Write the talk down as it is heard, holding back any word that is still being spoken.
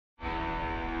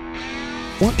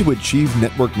Want to achieve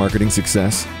network marketing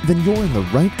success? Then you're in the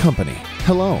right company.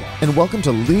 Hello, and welcome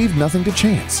to Leave Nothing to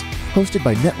Chance, hosted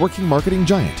by networking marketing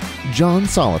giant John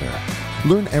Solider.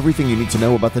 Learn everything you need to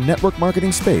know about the network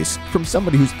marketing space from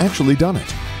somebody who's actually done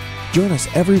it. Join us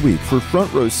every week for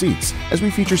front row seats as we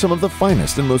feature some of the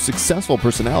finest and most successful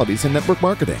personalities in network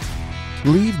marketing.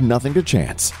 Leave nothing to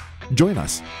chance. Join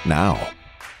us now.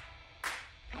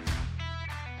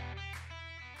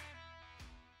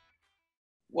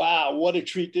 Wow, what a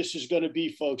treat this is going to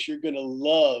be, folks. You're going to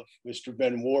love Mr.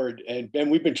 Ben Ward. And Ben,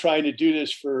 we've been trying to do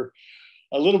this for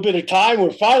a little bit of time.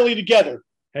 We're finally together.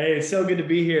 Hey, it's so good to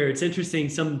be here. It's interesting.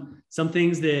 Some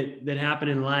things that happen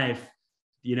in life,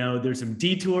 you know, there's some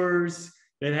detours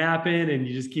that happen and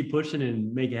you just keep pushing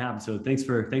and make it happen. So thanks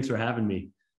for having me.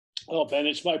 Oh, Ben,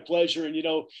 it's my pleasure. And, you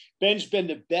know, Ben's been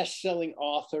the best-selling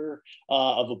author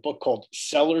of a book called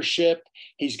Sellership.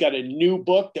 He's got a new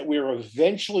book that we're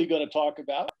eventually going to talk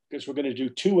about because we're going to do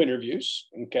 2 interviews,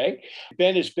 okay?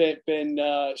 Ben has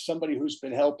been somebody who's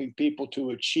been helping people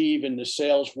to achieve in the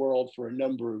sales world for a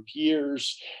number of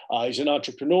years. He's an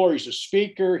entrepreneur. He's a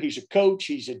speaker. He's a coach.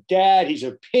 He's a dad. He's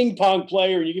a ping pong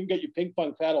player. And you can get your ping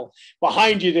pong paddle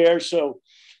behind you there. So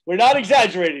we're not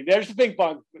exaggerating. There's the ping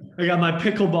pong. I got my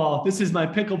pickleball. This is my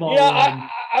pickleball. Yeah,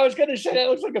 I was going to say that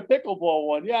looks like a pickleball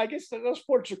one. Yeah, I guess those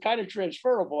sports are kind of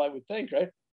transferable, I would think, right?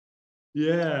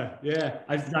 Yeah.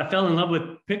 I fell in love with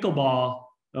pickleball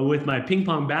with my ping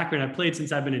pong background. I played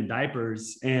since I've been in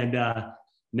diapers. And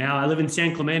now I live in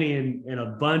San Clemente and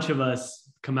a bunch of us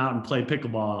come out and play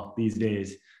pickleball these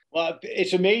days. Well,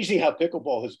 it's amazing how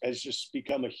pickleball has just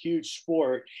become a huge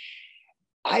sport.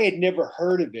 I had never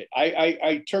heard of it.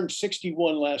 I turned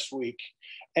 61 last week.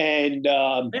 And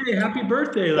hey, happy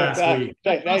birthday last week.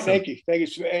 Thank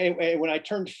you. And when I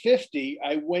turned 50,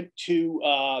 I went to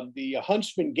the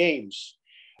Huntsman Games.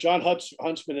 John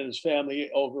Huntsman and his family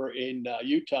over in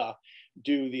Utah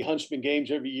do the Huntsman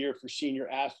Games every year for senior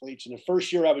athletes. And the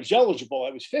first year I was eligible, I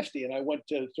was 50, and I went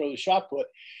to throw the shot put.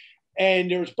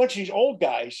 And there was a bunch of these old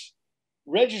guys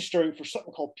registering for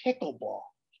something called pickleball.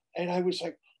 And I was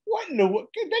like, what in the world?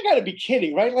 They got to be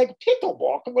kidding, right? Like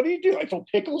pickleball. What do you do? I throw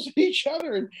pickles at each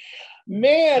other. And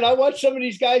man, I watched some of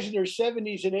these guys in their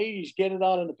 70s and 80s get it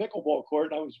on in the pickleball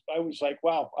court. And I was like,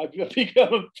 wow, I've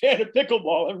become a fan of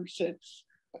pickleball ever since.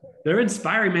 They're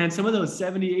inspiring, man. Some of those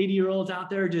 70, 80-year-olds out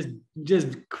there just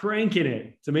cranking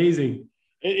it. It's amazing.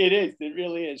 It is. It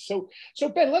really is. So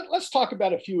Ben, let's talk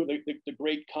about a few of the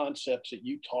great concepts that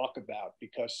you talk about,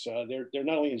 because they're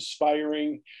not only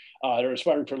inspiring, they're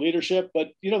inspiring for leadership,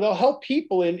 but they'll help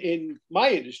people in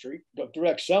my industry of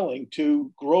direct selling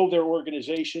to grow their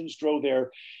organizations, grow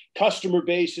their customer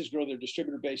bases, grow their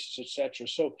distributor bases, etc.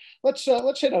 So let's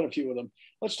hit on a few of them.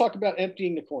 Let's talk about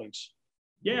emptying the coins.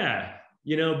 Yeah,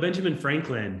 Benjamin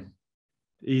Franklin.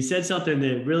 He said something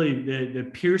that really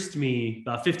that pierced me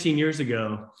about 15 years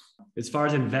ago as far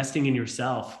as investing in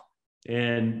yourself.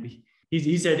 And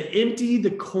he said, empty the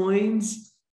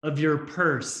coins of your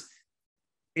purse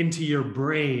into your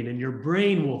brain, and your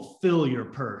brain will fill your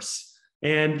purse.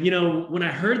 And, when I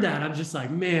heard that, I'm just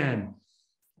like, man,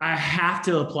 I have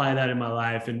to apply that in my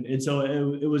life. And so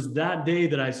it was that day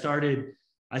that I started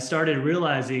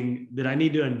realizing that I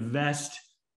need to invest.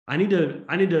 I need to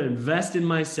invest in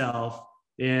myself.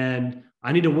 And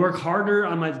I need to work harder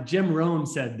on Jim Rohn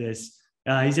said this.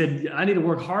 He said, you need to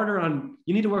work harder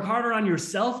on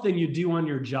yourself than you do on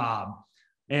your job.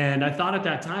 And I thought at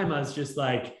that time, I was just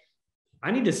like,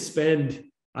 I need to spend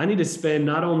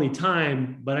not only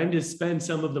time, but I need to spend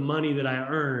some of the money that I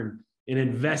earn in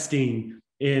investing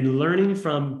in learning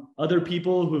from other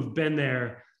people who've been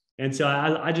there. And so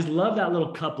I just love that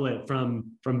little couplet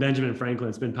from Benjamin Franklin.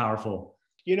 It's been powerful.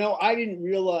 I didn't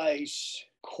realize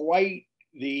quite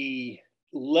the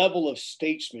level of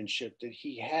statesmanship that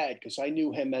he had, because I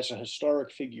knew him as a historic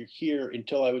figure here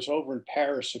until I was over in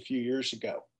Paris a few years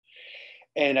ago.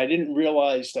 And I didn't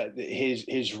realize that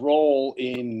his role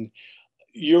in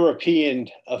European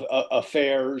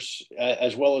affairs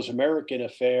as well as American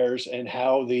affairs, and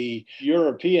how the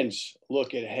Europeans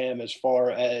look at him as far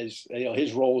as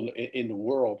his role in the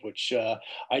world, which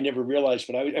I never realized.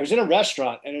 But I was in a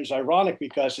restaurant, and it was ironic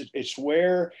because it's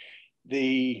where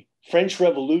the French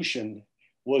Revolution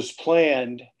was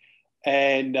planned,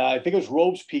 and I think it was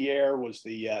Robespierre was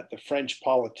the French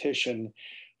politician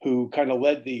who kind of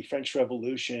led the French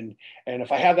Revolution. And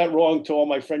if I have that wrong, to all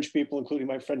my French people, including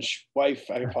my French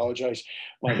wife, I apologize.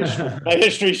 My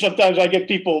history, sometimes I get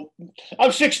people.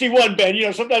 I'm 61,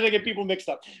 Ben. Sometimes I get people mixed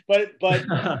up. But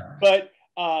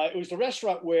it was the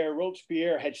restaurant where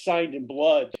Robespierre had signed in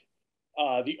blood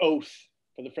the oath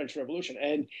for the French Revolution.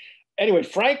 And anyway,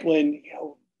 Franklin,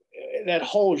 that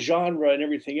whole genre and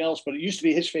everything else, but it used to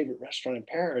be his favorite restaurant in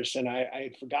Paris. And I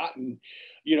had forgotten,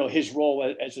 his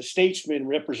role as a statesman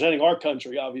representing our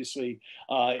country, obviously,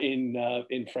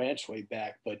 in France way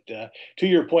back. But to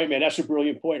your point, man, that's a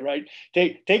brilliant point, right?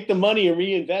 Take the money and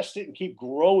reinvest it and keep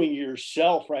growing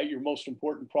yourself, right? Your most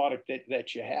important product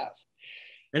that you have.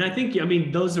 And I think,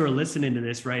 those who are listening to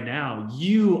this right now,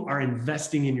 you are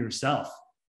investing in yourself.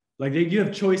 Like you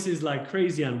have choices like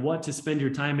crazy on what to spend your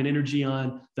time and energy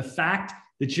on. The fact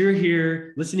that you're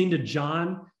here listening to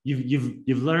John,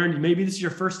 you've learned, maybe this is your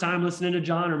first time listening to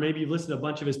John, or maybe you've listened to a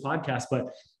bunch of his podcasts,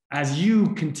 but as you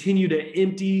continue to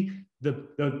empty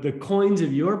the coins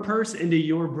of your purse into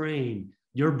your brain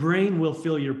will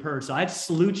fill your purse. So I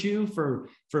salute you for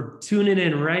tuning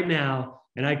in right now.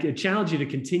 And I could challenge you to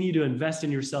continue to invest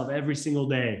in yourself every single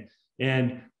day.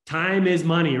 And time is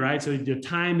money, right? So the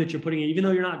time that you're putting in, even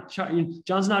though you're not,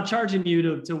 John's not charging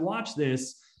you to watch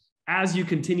this, as you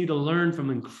continue to learn from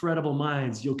incredible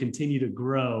minds, you'll continue to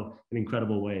grow in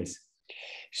incredible ways.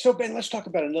 So Ben, let's talk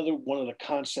about another one of the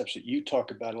concepts that you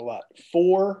talk about a lot.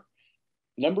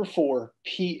 Number 4,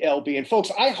 PLB. And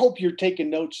folks, I hope you're taking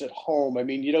notes at home. I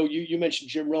mean, you mentioned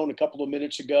Jim Rohn a couple of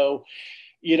minutes ago.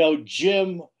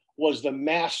 Jim was the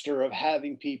master of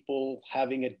having people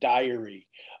having a diary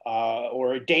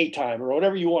or a daytime or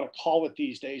whatever you want to call it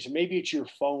these days. And maybe it's your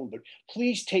phone, but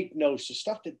please take notes. The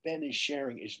stuff that Ben is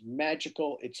sharing is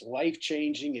magical. It's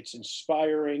life-changing. It's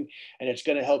inspiring. And it's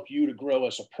going to help you to grow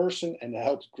as a person and to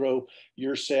help grow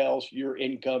your sales, your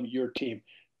income, your team.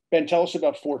 Ben, tell us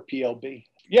about 4 PLB.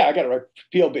 Yeah, I got it right.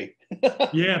 PLB.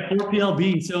 Yeah, 4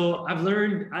 PLB. So I've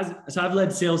learned, I've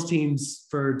led sales teams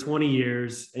for 20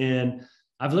 years, and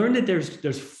I've learned that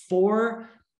there's 4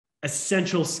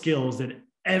 essential skills that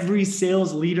every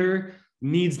sales leader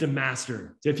needs to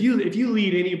master. So if you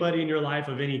lead anybody in your life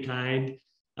of any kind,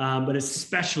 but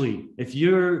especially if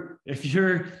you're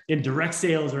in direct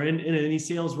sales or in any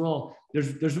sales role,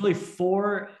 there's really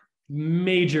 4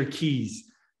 major keys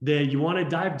that you want to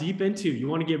dive deep into. You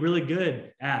want to get really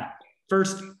good at.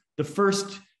 The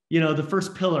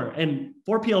first pillar, and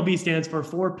 4 PLB stands for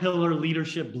 4-pillar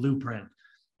leadership blueprint.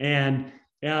 And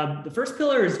the first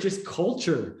pillar is just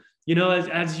culture.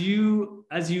 As you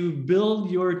build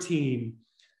your team,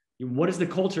 what is the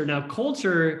culture? Now,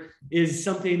 culture is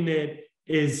something that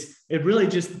is really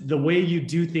just the way you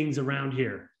do things around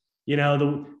here.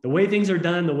 The way things are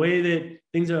done, the way that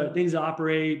things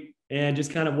operate, and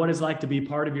just kind of what it's like to be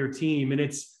part of your team. And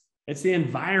it's the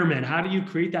environment. How do you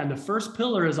create that? And the first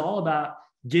pillar is all about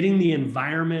getting the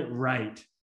environment right.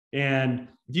 And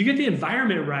if you get the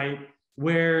environment right,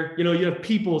 where, you have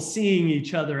people seeing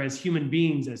each other as human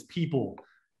beings, as people,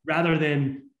 rather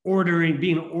than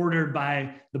being ordered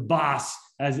by the boss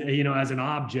as an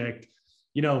object,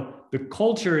 the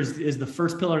culture is the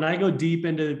first pillar. And I go deep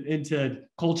into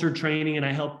culture training, and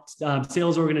I help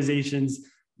sales organizations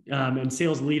and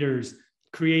sales leaders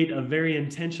create a very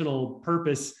intentional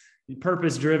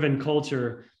purpose-driven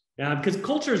culture, because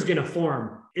culture is going to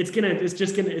form. It's going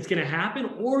to happen,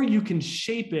 or you can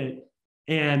shape it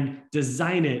and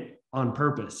design it on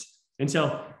purpose. And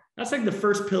so that's like the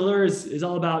first pillar is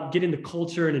all about getting the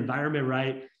culture and environment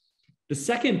right. The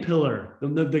second pillar,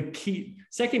 the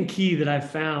second key that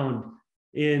I've found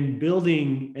in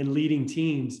building and leading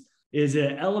teams is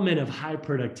an element of high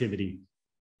productivity.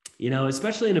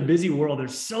 Especially in a busy world,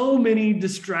 there's so many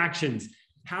distractions.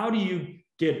 How do you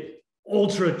get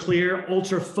ultra clear,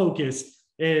 ultra focused?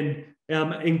 And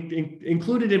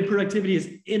included in productivity is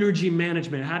energy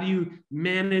management. How do you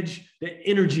manage the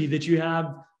energy that you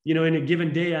have, in a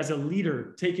given day as a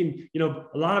leader? Taking, a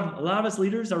lot of us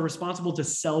leaders are responsible to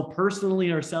sell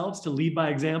personally ourselves, to lead by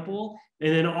example,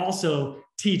 and then also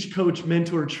teach, coach,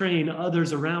 mentor, train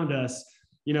others around us,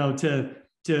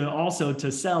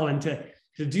 to sell and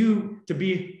to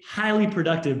be highly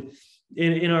productive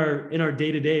in our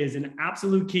day-to-day is an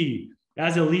absolute key.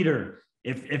 As a leader,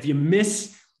 if you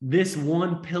miss this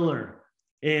one pillar,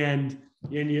 and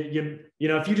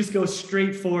if you just go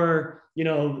straight for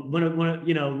one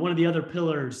of the other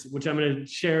pillars, which I'm going to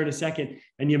share in a second,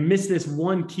 and you miss this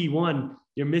one key one,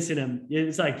 you're missing them.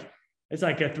 It's like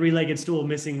a 3-legged stool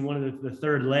missing one of the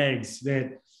third legs.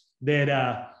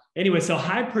 Anyway, so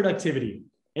high productivity,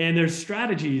 and there's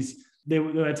strategies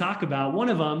that I talk about. One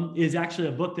of them is actually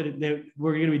a book that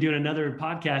we're going to be doing another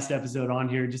podcast episode on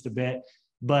here in just a bit.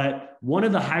 But one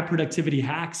of the high productivity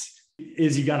hacks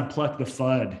is you got to pluck the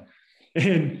FUD.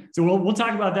 And so we'll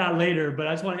talk about that later, but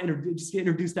I just want to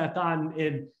introduce that thought.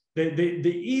 And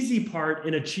the easy part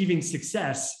in achieving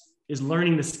success is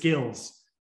learning the skills.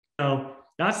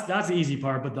 That's the easy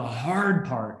part, but the hard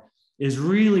part is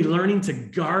really learning to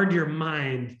guard your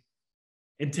mind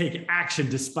and take action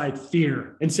despite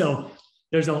fear. And so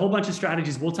there's a whole bunch of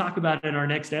strategies we'll talk about in our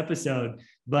next episode,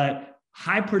 but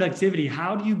high productivity,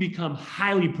 how do you become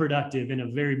highly productive in a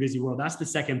very busy world? That's the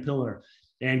second pillar.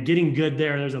 And getting good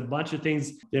there, there's a bunch of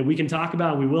things that we can talk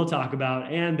about, we will talk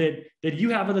about, and that you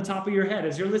have on the top of your head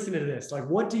as you're listening to this. Like,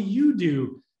 what do you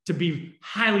do to be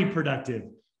highly productive?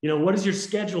 What does your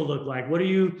schedule look like? What are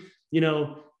you,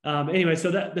 anyway,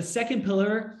 so that the second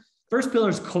pillar, first pillar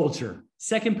is culture.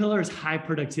 Second pillar is high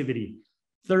productivity.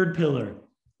 Third pillar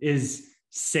is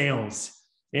sales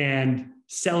and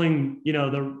selling,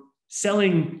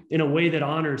 selling in a way that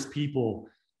honors people.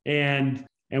 And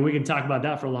we can talk about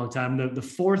that for a long time. The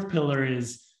fourth pillar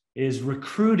is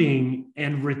recruiting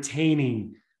and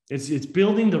retaining. It's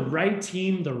building the right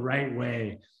team the right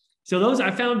way. So those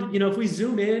I found, if we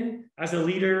zoom in as a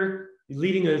leader,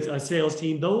 leading a sales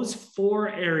team, those four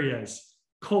areas,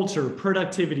 culture,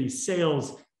 productivity,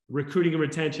 sales, recruiting and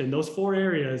retention, those four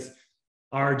areas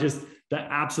are just the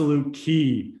absolute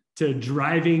key to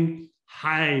driving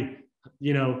high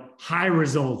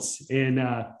results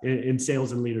in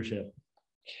sales and leadership.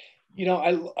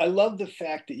 I love the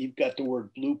fact that you've got the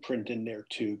word blueprint in there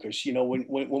too, because,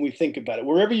 when we think about it,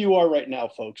 wherever you are right now,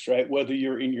 folks, right, whether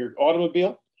you're in your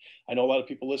automobile, I know a lot of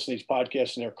people listen to these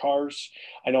podcasts in their cars.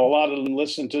 I know a lot of them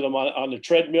listen to them on the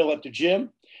treadmill at the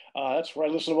gym. That's where I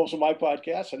listen to most of my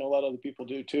podcasts. I know a lot of other people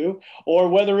do too. Or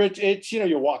whether it's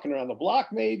you're walking around the block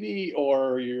maybe,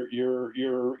 or you're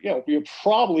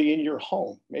probably in your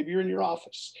home. Maybe you're in your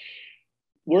office.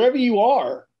 Wherever you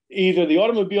are, either the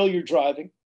automobile you're driving,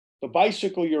 the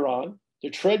bicycle you're on, the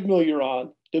treadmill you're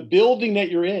on, the building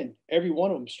that you're in, every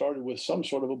one of them started with some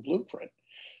sort of a blueprint.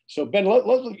 So Ben, let's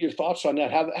look at your thoughts on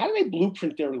that. How do they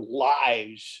blueprint their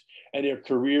lives and their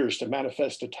careers to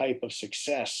manifest the type of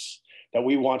success that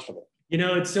we want for them?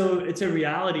 It's a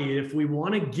reality. If we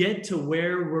want to get to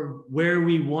where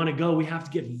we want to go, we have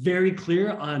to get very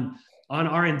clear on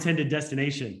our intended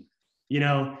destination,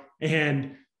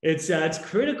 and it's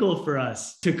critical for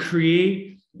us to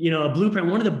create, a blueprint.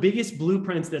 One of the biggest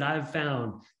blueprints that I've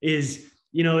found is,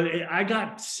 I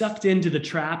got sucked into the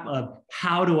trap of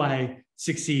how do I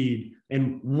succeed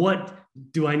and what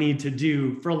do I need to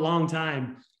do for a long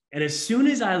time. And as soon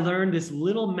as I learned this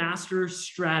little master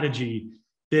strategy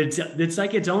that's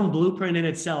like its own blueprint in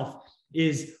itself,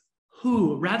 is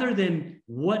who, rather than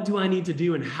what do I need to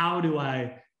do and how do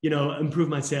I, improve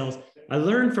my sales, I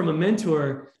learned from a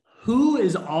mentor who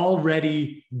is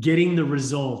already getting the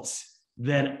results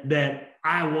that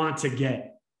I want to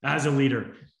get as a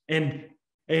leader, and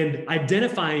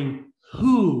identifying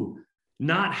who,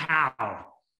 not how.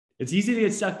 It's easy to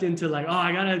get sucked into like, oh,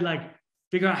 I gotta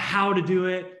figure out how to do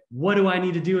it. What do I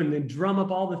need to do? And then drum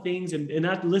up all the things. And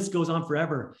that list goes on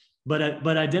forever. But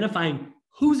identifying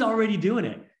who's already doing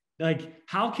it. Like,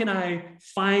 how can I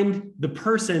find the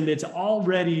person that's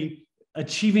already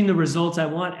achieving the results I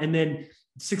want? And then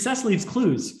success leaves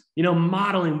clues,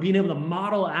 modeling, being able to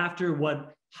model after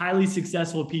what highly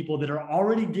successful people that are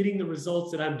already getting the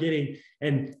results that I'm getting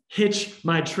and hitch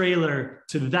my trailer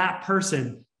to that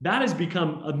person. That has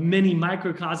become a mini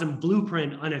microcosm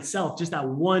blueprint on itself, just that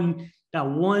one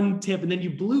tip. And then you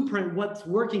blueprint what's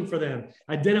working for them,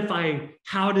 identifying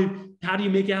how do you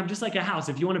make it happen? Just like a house.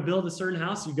 If you want to build a certain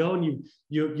house, you go and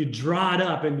you draw it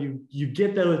up and you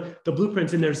get the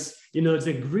blueprints, and there's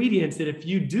ingredients that if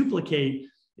you duplicate,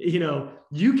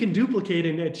 you can duplicate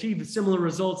and achieve similar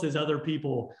results as other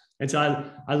people. And so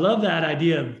I love that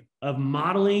idea of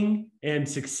modeling, and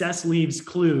success leaves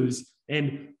clues,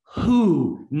 and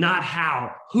who, not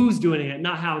how. Who's doing it,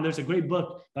 not how. And there's a great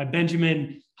book by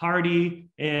Benjamin Hardy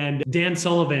and Dan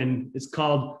Sullivan. It's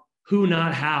called Who,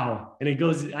 Not How. And it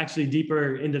goes actually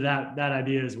deeper into that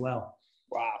idea as well.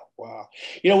 Wow.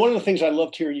 One of the things I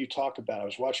loved hearing you talk about, I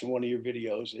was watching one of your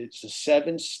videos, it's the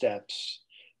 7 steps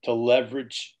to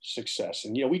leverage success.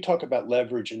 And, we talk about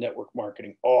leverage and network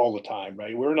marketing all the time,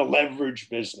 right? We're in a leverage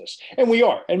business, and we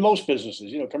are. And most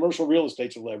businesses, commercial real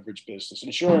estate's a leverage business.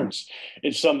 Insurance,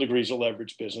 in some degrees, a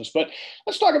leverage business. But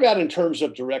let's talk about it in terms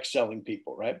of direct selling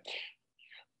people, right?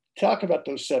 Talk about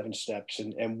those 7 steps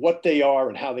and what they are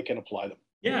and how they can apply them.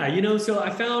 Yeah,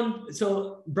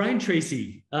 so Brian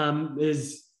Tracy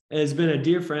has been a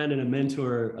dear friend and a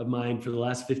mentor of mine for the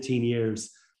last 15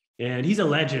 years. And he's a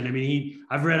legend. I mean,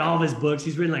 I've read all of his books.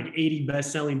 He's written like 80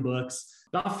 best-selling books.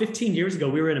 About 15 years ago,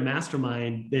 we were in a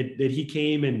mastermind that he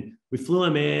came, and we flew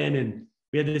him in, and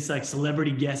we had this like celebrity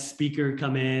guest speaker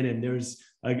come in, and there was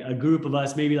a group of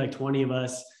us, maybe like 20 of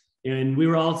us, and we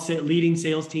were all leading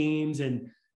sales teams.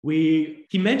 And he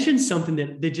mentioned something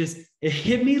that just, it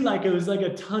hit me like it was like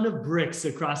a ton of bricks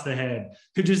across the head.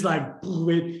 It just like,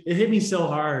 it hit me so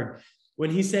hard. when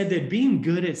he said that being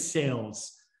good at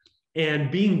sales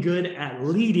and being good at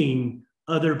leading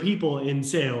other people in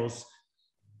sales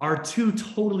are two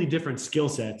totally different skill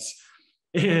sets.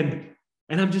 And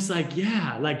I'm just like,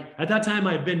 yeah, like at that time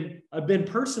I've been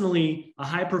personally a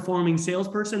high performing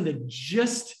salesperson that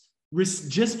just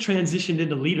transitioned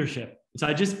into leadership. So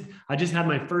I just had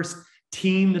my first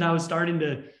team that I was starting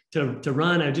to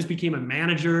run. I just became a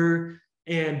manager.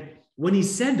 And when he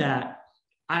said that,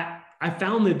 I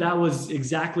found that was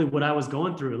exactly what I was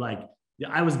going through. Like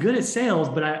I was good at sales,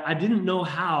 but I didn't know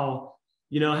how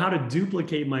to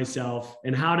duplicate myself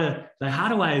and how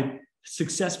do I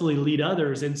successfully lead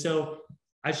others. And so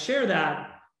I share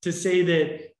that to say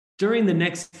that during the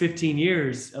next 15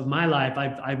 years of my life,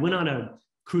 I went on a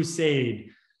crusade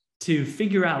to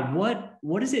figure out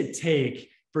what does it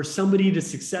take for somebody to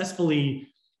successfully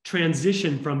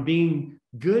transition from being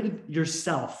good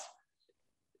yourself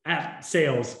at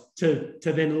sales to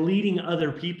then leading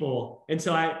other people. And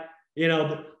so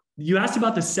you asked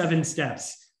about the 7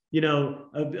 steps, you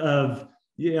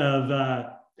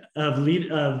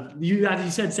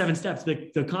said 7 steps.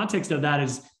 The context of that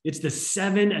is it's the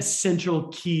 7 essential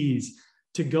keys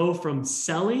to go from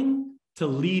selling to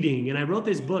leading. And I wrote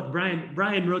this book.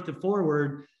 Brian wrote the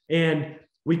foreword, and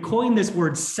we coined this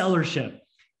word sellership.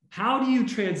 How do you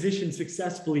transition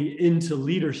successfully into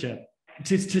leadership?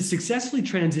 To successfully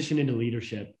transition into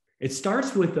leadership, it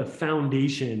starts with the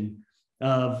foundation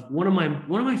of one of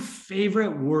my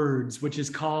favorite words, which is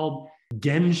called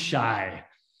Genshai.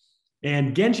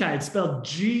 And Genshai, it's spelled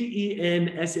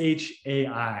Genshai.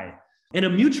 And a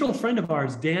mutual friend of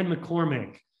ours, Dan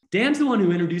McCormick, Dan's the one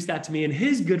who introduced that to me, and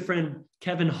his good friend,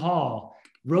 Kevin Hall,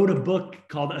 wrote a book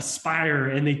called Aspire.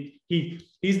 And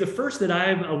he's the first that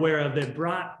I'm aware of that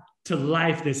brought to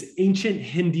life this ancient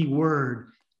Hindi word,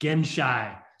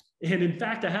 Genshai. And in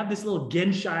fact, I have this little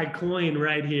Genshai coin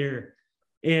right here.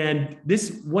 And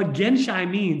what Genshai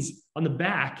means on the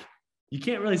back, you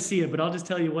can't really see it, but I'll just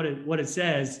tell you what it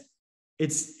says.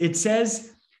 It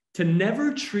says to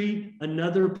never treat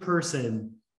another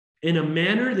person in a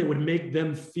manner that would make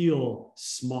them feel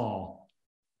small.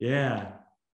 Yeah.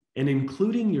 And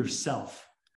including yourself.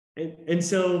 And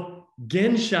so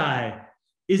Genshai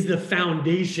is the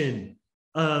foundation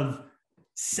of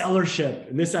sellership.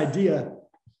 And this idea,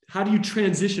 how do you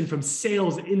transition from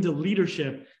sales into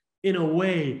leadership in a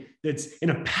way that's in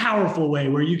a powerful way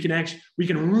where we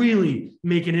can really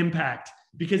make an impact?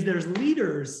 Because there's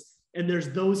leaders and there's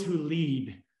those who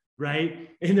lead, right?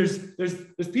 And there's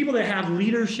people that have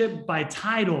leadership by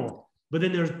title, but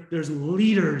then there's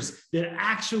leaders that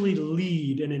actually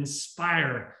lead and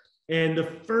inspire. And the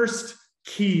first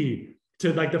key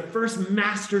to the first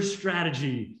master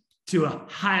strategy to a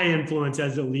high influence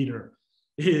as a leader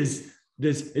is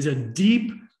a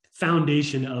deep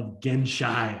foundation of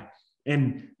Genshai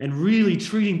and really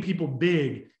treating people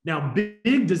big. Now,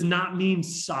 big does not mean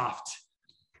soft.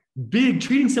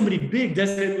 Treating somebody big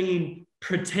doesn't mean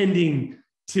pretending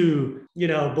to,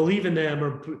 believe in them,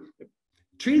 or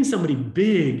treating somebody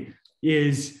big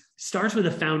starts with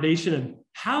a foundation of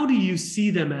how do you see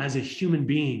them as a human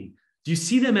being? Do you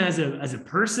see them as a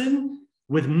person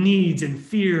with needs and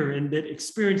fear, and that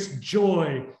experiences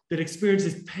joy, that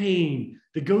experiences pain,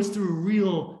 that goes through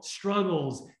real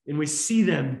struggles, and we see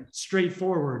them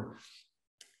straightforward,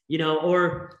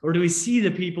 or do we see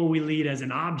the people we lead as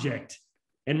an object?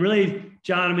 And really,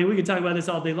 John, we could talk about this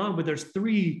all day long, but there's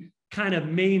 3 kind of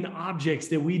main objects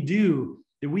that we do,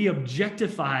 that we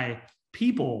objectify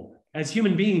people as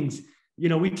human beings.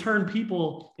 We turn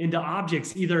people into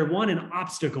objects, either an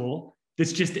obstacle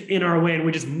that's just in our way and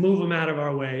we just move them out of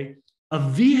our way, a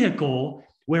vehicle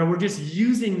where we're just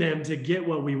using them to get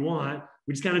what we want,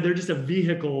 they're just a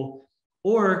vehicle,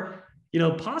 or,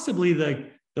 possibly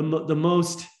the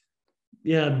most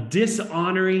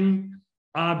dishonoring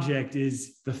object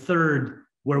is the third,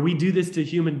 where we do this to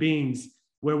human beings,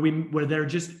 where they're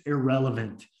just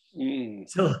irrelevant.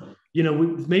 So,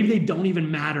 maybe they don't even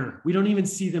matter. We don't even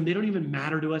see them. They don't even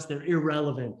matter to us. They're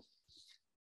irrelevant.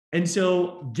 And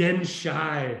so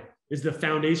Genshai is the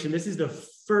foundation. This is the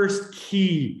first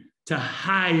key to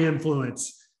high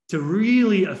influence, to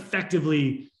really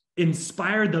effectively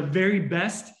inspire the very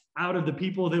best out of the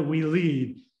people that we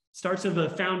lead. Starts with a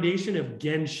foundation of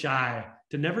Genshai,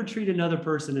 to never treat another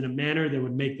person in a manner that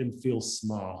would make them feel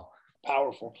small.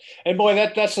 Powerful. And boy,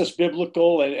 that's just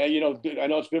biblical. And I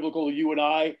know it's biblical to you and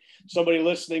I, somebody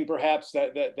listening perhaps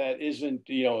that isn't,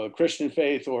 a Christian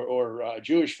faith or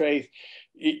Jewish faith,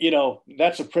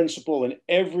 that's a principle in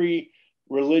every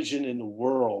religion in the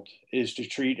world, is to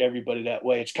treat everybody that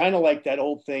way. It's kind of like that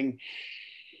old thing,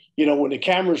 when the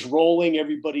camera's rolling,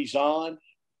 everybody's on,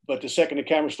 But the second the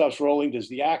camera stops rolling, does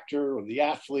the actor or the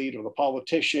athlete or the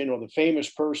politician or the famous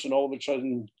person all of a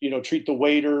sudden, treat the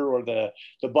waiter or the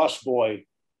bus boy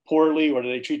poorly, or do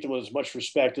they treat them with as much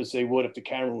respect as they would if the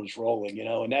camera was rolling? And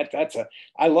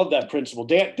I love that principle.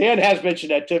 Dan has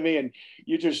mentioned that to me, and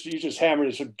you just hammered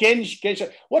it. So Genshai,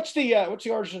 what's the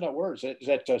origin of that word? Is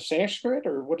that Sanskrit,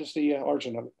 or what is the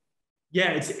origin of it?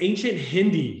 Yeah, it's ancient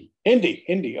Hindi.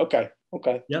 Hindi. Okay.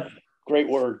 Yep. Great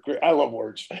word. Great. I love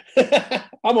words.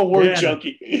 I'm a word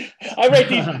junkie. I write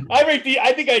these.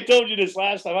 I think I told you this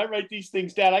last time. I write these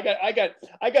things down. I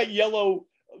got yellow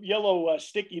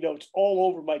sticky notes all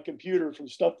over my computer from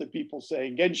stuff that people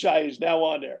say. Genshai is now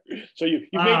on there. So you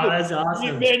made that's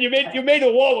awesome. You made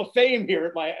a wall of fame here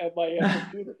at my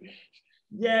computer.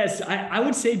 Yes, I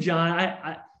would say, John.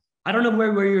 I don't know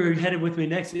where you're headed with me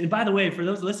next. And by the way, for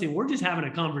those listening, we're just having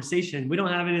a conversation. We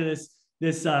don't have any of this.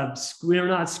 We're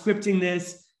not scripting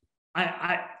this.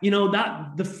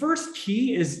 That the first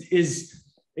key is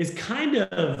kind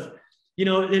of,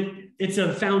 it's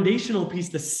a foundational piece.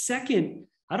 The second,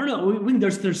 I don't know,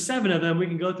 there's 7 of them. We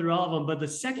can go through all of them, but the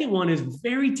second one is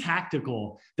very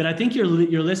tactical that I think your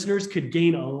listeners could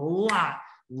gain a lot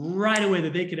right away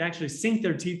that they could actually sink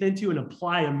their teeth into and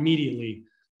apply immediately.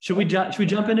 Should we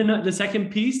jump into the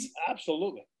second piece?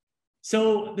 Absolutely.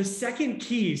 So the second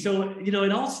key,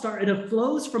 it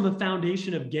flows from a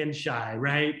foundation of Genshai,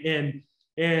 right? And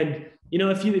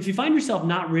if you find yourself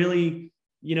not really,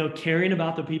 caring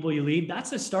about the people you lead,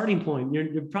 that's a starting point.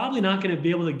 You're probably not going to be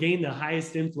able to gain the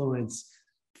highest influence,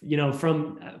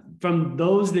 from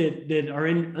those that are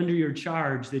under your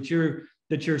charge that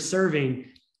you're serving,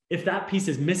 if that piece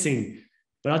is missing.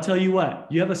 But I'll tell you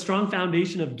what, you have a strong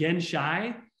foundation of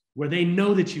Genshai where they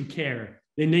know that you care.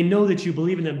 And they know that you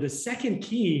believe in them. The second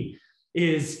key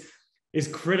is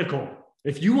critical.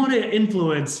 If you want to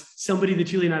influence somebody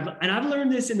that you lead, and I've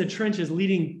learned this in the trenches,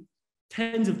 leading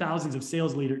tens of thousands of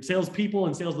salespeople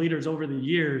and sales leaders over the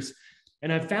years.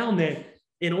 And I've found that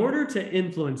in order to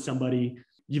influence somebody,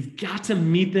 you've got to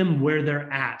meet them where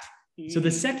they're at. So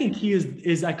the second key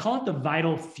is I call it the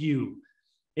vital few.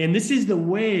 And this is the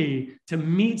way to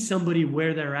meet somebody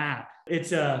where they're at.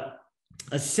 It's a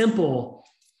simple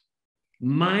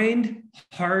mind,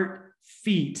 heart,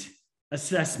 feet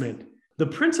assessment. The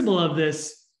principle of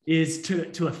this is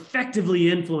to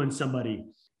effectively influence somebody.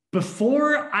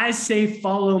 Before I say,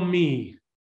 follow me,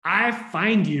 I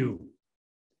find you.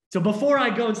 So before I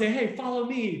go and say, hey, follow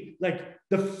me, like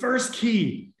the first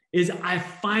key is I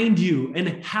find you.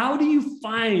 And how do you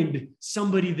find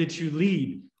somebody that you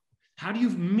lead? How do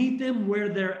you meet them where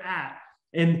they're at?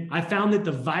 And I found that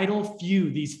the vital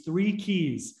few, these 3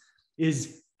 keys,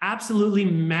 is absolutely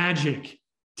magic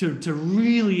to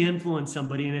really influence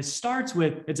somebody. And it starts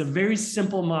with, it's a very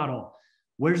simple model.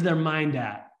 Where's their mind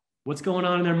at? What's going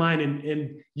on in their mind?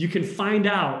 And you can find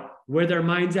out where their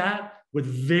mind's at with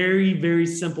very, very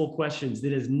simple questions.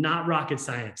 That is not rocket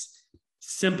science.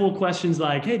 Simple questions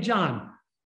like, hey, John,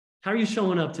 how are you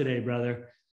showing up today, brother?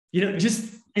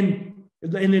 And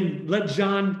then let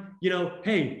John,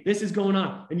 hey, this is going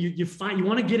on. And you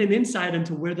want to get an insight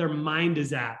into where their mind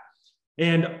is at.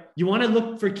 And you want to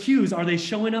look for cues. Are they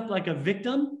showing up like a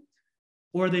victim,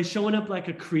 or are they showing up like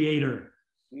a creator?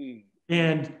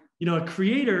 And, a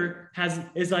creator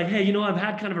is like, hey, I've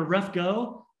had kind of a rough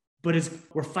go, but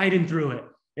we're fighting through it.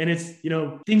 And it's,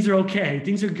 things are okay.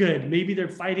 Things are good. Maybe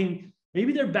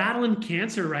they're battling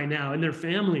cancer right now in their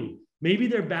family. Maybe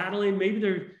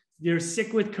they're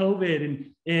sick with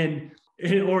COVID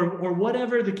or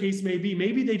whatever the case may be.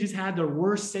 Maybe they just had their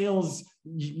worst sales,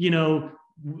 year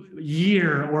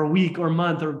or week or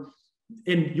month,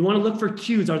 and you want to look for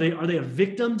cues. Are they a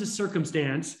victim to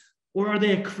circumstance, or are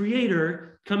they a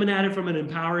creator coming at it from an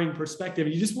empowering perspective?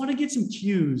 You just want to get some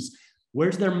cues.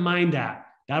 Where's their mind at?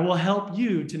 That will help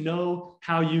you to know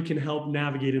how you can help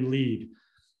navigate and lead.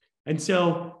 And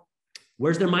so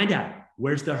where's their mind at?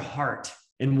 Where's their heart?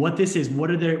 And what this is,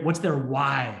 what's their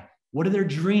why? What are their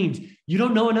dreams? You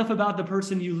don't know enough about the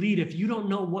person you lead if you don't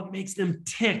know what makes them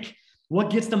tick. What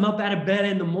gets them up out of bed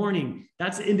in the morning?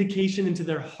 That's an indication into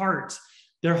their heart.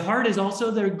 Their heart is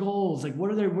also their goals. Like, what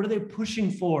are they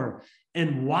pushing for,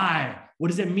 and why? What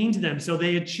does it mean to them? So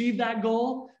they achieve that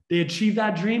goal, they achieve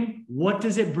that dream. What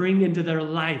does it bring into their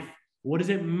life? What does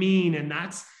it mean? And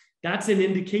that's an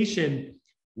indication.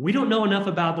 We don't know enough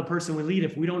about the person we lead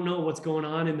if we don't know what's going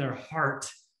on in their heart.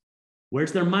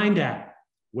 Where's their mind at?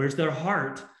 Where's their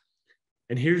heart?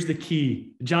 And here's the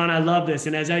key. John, I love this.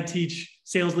 And as I teach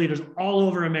sales leaders all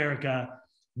over America,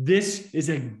 this is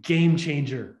a game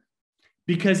changer,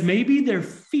 because maybe their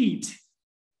feet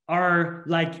are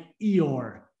like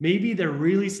Eeyore. Maybe they're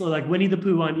really slow, like Winnie the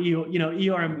Pooh on Eeyore.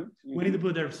 Eeyore, Winnie the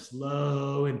Pooh, they're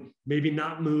slow and maybe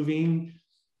not moving,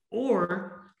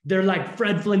 or they're like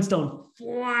Fred Flintstone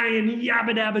flying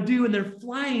yabba dabba doo, and they're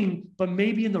flying, but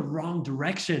maybe in the wrong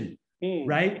direction,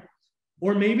 right?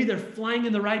 Or maybe they're flying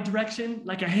in the right direction,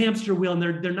 like a hamster wheel, and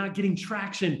they're not getting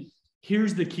traction.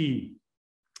 Here's the key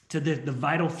to the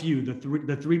vital few,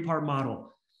 the three-part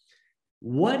model.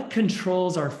 What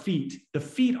controls our feet? The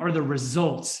feet are the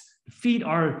results. The feet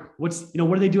are what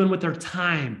are they doing with their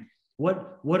time?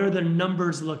 What are their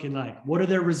numbers looking like? What are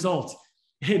their results?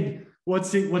 And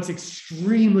what's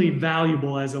extremely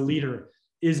valuable as a leader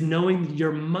is knowing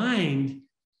your mind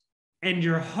and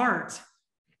your heart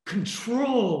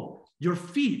control your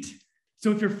feet.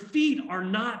 So if your feet are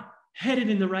not headed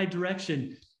in the right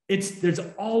direction, there's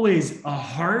always a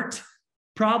heart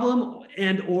problem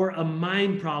and or a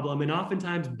mind problem, and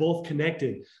oftentimes both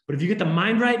connected. But if you get the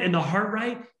mind right and the heart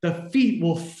right, the feet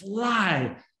will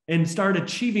fly and start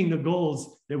achieving the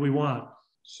goals that we want.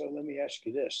 So let me ask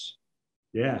you this.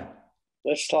 Yeah.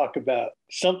 Let's talk about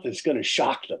something that's going to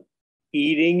shock them.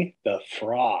 Eating the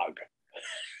frog.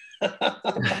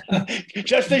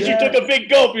 Just as you took a big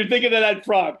gulp, you're thinking of that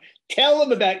frog. Tell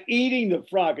them about eating the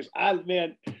frog, because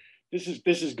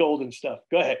this is golden stuff.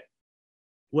 Go ahead.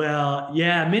 Well,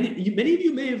 yeah, many of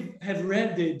you may have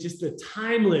read the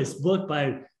timeless book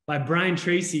by Brian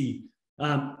Tracy,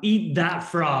 Eat That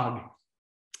Frog.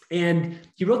 And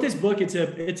he wrote this book.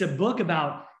 It's a book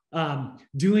about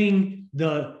doing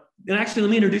and actually, let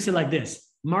me introduce it like this.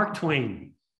 Mark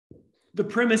Twain. The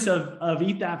premise of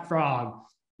Eat That Frog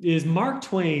is Mark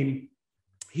Twain.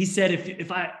 He said,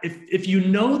 if you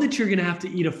know that you're going to have to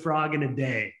eat a frog in a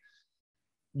day,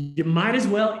 you might as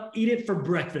well eat it for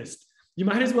breakfast. You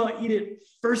might as well eat it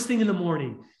first thing in the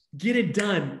morning. Get it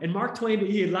done. And Mark Twain,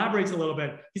 he elaborates a little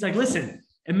bit. He's like, listen,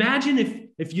 imagine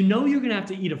if you know you're going to have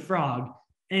to eat a frog,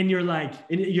 and you're like,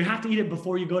 and you have to eat it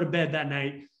before you go to bed that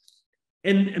night.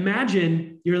 And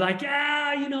imagine you're like,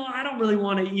 I don't really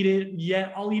want to eat it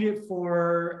yet. I'll eat it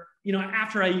for,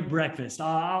 after I eat breakfast.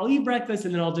 I'll eat breakfast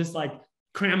and then I'll just like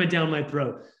cram it down my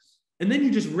throat. And then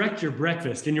you just wrecked your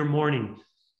breakfast in your morning.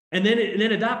 And then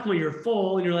at that point you're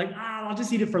full and you're like, I'll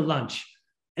just eat it for lunch.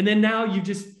 And then now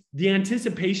the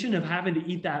anticipation of having to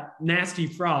eat that nasty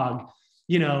frog,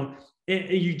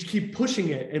 you keep pushing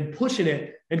it and pushing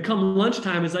it. And come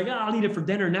lunchtime, it's like, I'll eat it for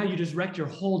dinner. Now you just wrecked your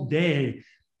whole day.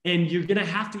 And you're going to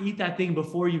have to eat that thing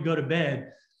before you go to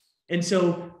bed. And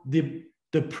so the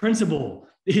principle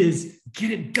is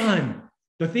get it done.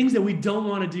 The things that we don't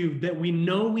want to do, that we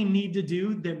know we need to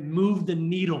do, that move the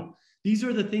needle. These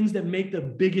are the things that make the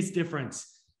biggest difference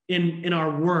in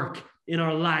our work, in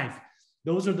our life.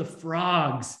 Those are the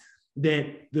frogs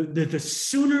that the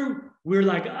sooner we're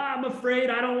like, I'm afraid,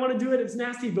 I don't want to do it, it's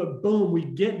nasty, but boom, we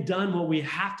get done what we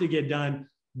have to get done.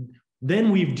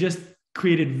 Then we've just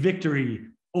created victory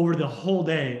over the whole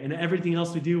day, and everything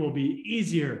else we do will be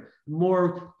easier,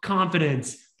 more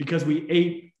confidence, because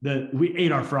we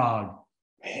ate our frog.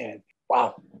 Man,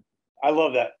 wow. I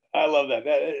love that.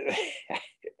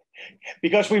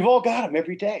 Because we've all got them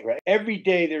every day, right? Every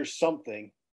day there's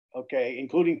something, okay,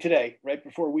 including today. Right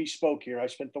before we spoke here, I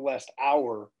spent the last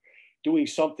hour doing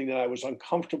something that I was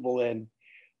uncomfortable in,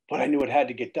 but I knew it had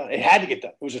to get done. It had to get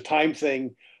done. It was a time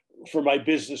thing for my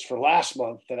business for last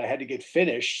month that I had to get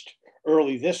finished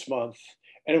early this month.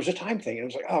 And it was a time thing. And it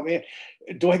was like, oh man,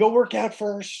 do I go work out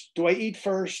first? Do I eat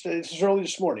first? This is early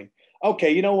this morning.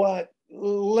 Okay, you know what?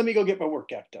 Let me go get my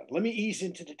workout done. Let me ease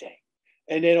into the day.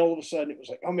 And then all of a sudden it was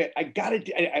like, oh man,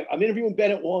 I'm interviewing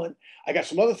Ben at 1. I got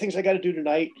some other things I got to do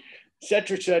tonight, et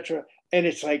cetera, et cetera. And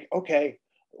it's like, okay,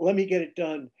 let me get it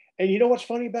done. And you know what's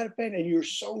funny about it, Ben? And you're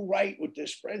so right with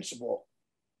this principle.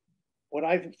 What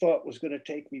I thought was going to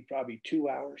take me probably 2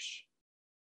 hours,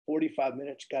 45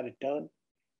 minutes, got it done.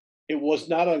 It was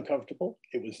not uncomfortable.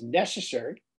 It was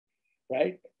necessary,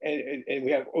 right? And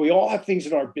we all have things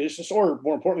in our business, or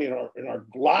more importantly, in our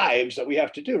lives that we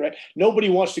have to do, right? Nobody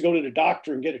wants to go to the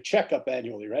doctor and get a checkup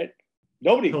annually, right?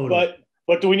 Nobody. Totally.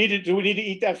 But do we need to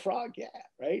eat that frog? Yeah,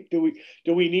 right. Do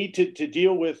we need to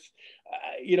deal with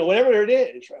whatever it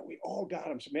is, right? We all got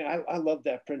them. So man, I love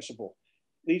that principle.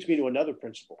 Leads me to another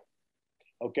principle.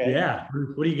 Okay. Yeah.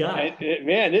 What do you got?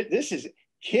 This is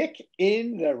kick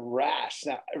in the RAS.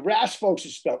 Now, RAS, folks,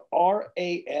 is spelled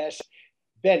R-A-S.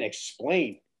 Ben,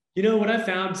 explain. You know what I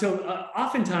found? So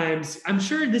oftentimes, I'm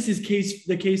sure this is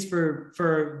the case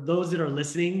for those that are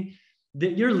listening,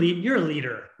 that you're a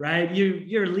leader, right?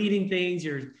 You're leading things.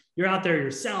 You're out there.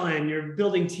 You're selling. You're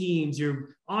building teams. You're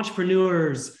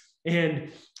entrepreneurs.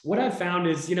 And what I've found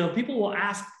is, people will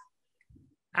ask,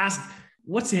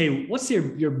 what's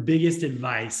your biggest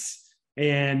advice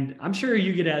And I'm sure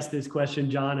you get asked this question,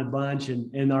 John, a bunch,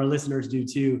 and our listeners do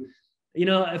too. You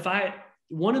know,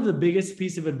 one of the biggest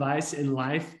piece of advice in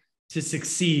life to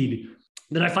succeed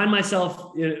that I find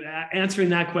myself answering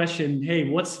that question, hey,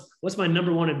 what's my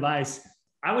number one advice?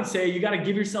 I would say you got to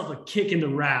give yourself a kick in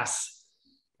the ass.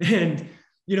 And,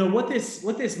 you know, what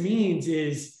this means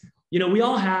is, you know, we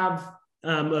all have,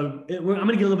 I'm going to get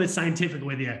a little bit scientific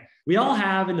with you. We all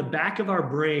have in the back of our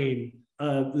brain,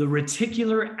 the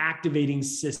reticular activating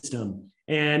system.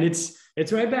 And it's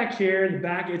right back here in the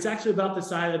back. It's actually about the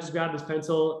size. I just grabbed this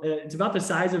pencil. It's about the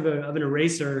size of an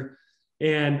eraser,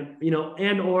 and you know,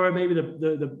 or maybe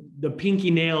the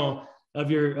pinky nail of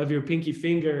your pinky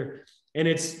finger. And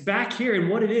it's back here. And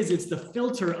what it is, it's the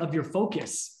filter of your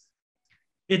focus.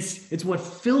 It's what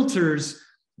filters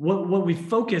what we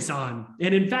focus on.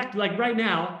 And in fact, like right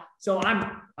now, so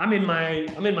I'm in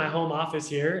my home office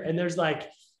here, and there's like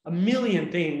a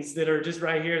million things that are just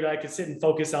right here that I could sit and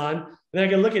focus on. And I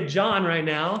can look at John right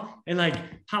now and like,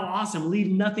 how awesome,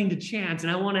 leave nothing to chance.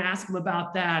 And I want to ask him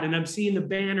about that. And I'm seeing the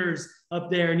banners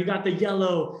up there, and you got the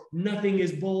yellow, nothing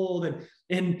is bold.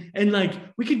 And like,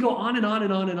 we could go on and on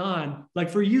and on and on.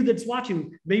 Like for you that's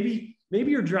watching, maybe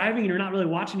you're driving and you're not really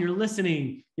watching, you're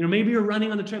listening, you know, maybe you're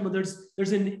running on the treadmill.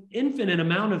 There's an infinite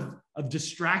amount of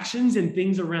distractions and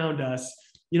things around us.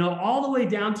 You know, all the way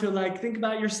down to like, think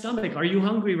about your stomach. Are you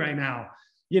hungry right now?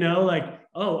 You know, like,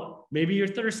 oh, maybe you're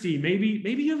thirsty. Maybe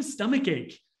you have a stomach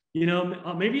ache. You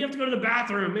know, maybe you have to go to the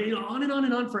bathroom. You know, on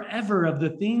and on forever of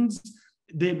the things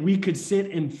that we could sit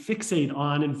and fixate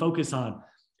on and focus on.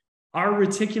 Our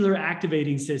reticular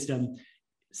activating system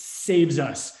saves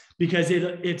us because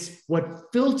it's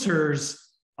what filters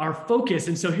our focus.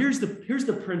 And so here's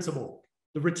the principle.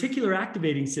 The reticular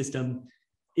activating system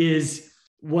is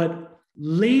what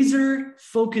laser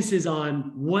focuses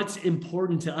on what's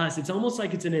important to us. It's almost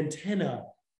like it's an antenna.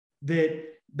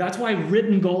 That's why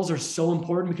written goals are so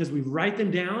important, because we write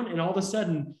them down and all of a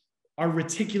sudden our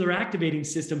reticular activating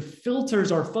system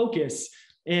filters our focus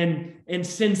and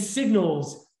sends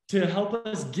signals to help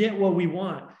us get what we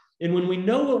want. And when we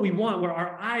know what we want, where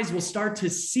our eyes will start to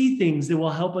see things that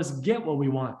will help us get what we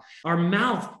want. Our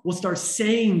mouth will start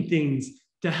saying things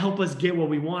to help us get what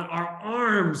we want. Our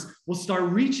arms will start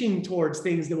reaching towards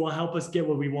things that will help us get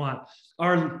what we want.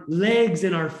 Our legs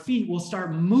and our feet will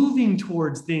start moving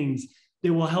towards things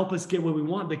that will help us get what we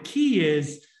want. The key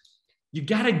is you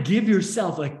got to give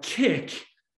yourself a kick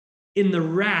in the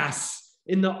RAS,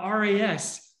 in the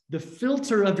RAS, the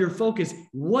filter of your focus.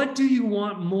 What do you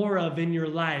want more of in your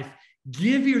life?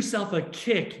 Give yourself a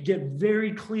kick. Get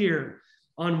very clear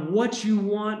on what you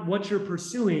want, what you're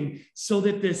pursuing, so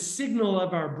that the signal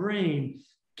of our brain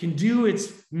can do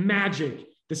its magic.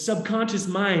 The subconscious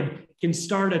mind can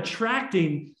start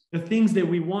attracting the things that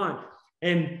we want.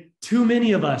 And too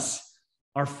many of us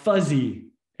are fuzzy.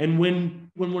 And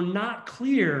when we're not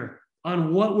clear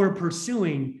on what we're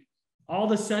pursuing, all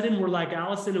of a sudden we're like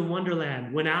Alice in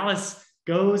Wonderland. When Alice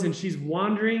goes and she's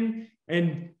wandering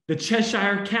and the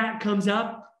Cheshire cat comes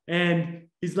up and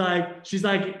she's like,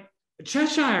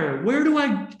 Cheshire,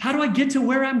 how do I get to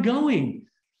where I'm going?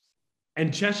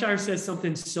 And Cheshire says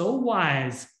something so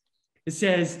wise. It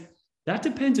says, that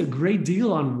depends a great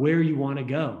deal on where you want to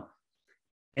go.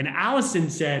 And Alice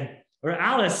said,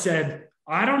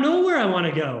 I don't know where I want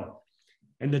to go.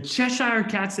 And the Cheshire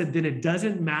cat said, then it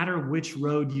doesn't matter which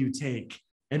road you take.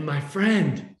 And my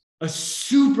friend, a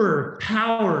super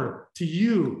power to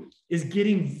you is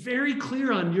getting very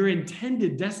clear on your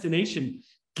intended destination.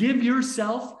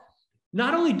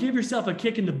 Not only give yourself a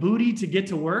kick in the booty to get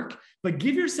to work, but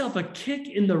give yourself a kick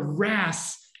in the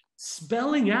RAS,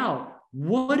 spelling out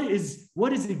what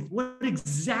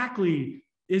exactly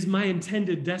is my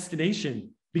intended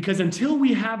destination. Because until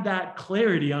we have that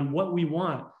clarity on what we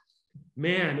want,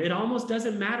 man, it almost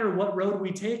doesn't matter what road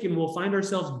we take, and we'll find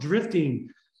ourselves drifting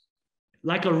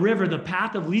like a river. The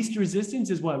path of least resistance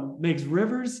is what makes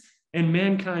rivers and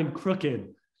mankind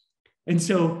crooked. And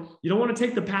so you don't want to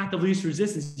take the path of least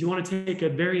resistance. You want to take a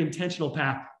very intentional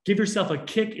path. Give yourself a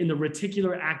kick in the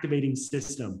reticular activating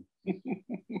system.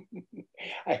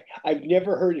 I've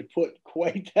never heard it put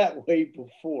quite that way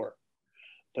before,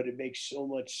 but it makes so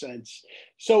much sense.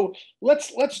 So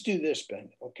let's do this, Ben,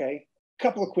 okay? A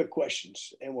couple of quick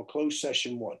questions and we'll close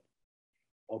session one,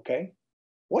 okay?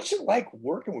 What's it like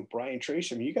working with Brian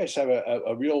Tracy? I mean, you guys have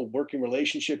a real working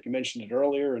relationship. You mentioned it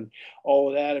earlier and all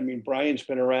of that. I mean, Brian's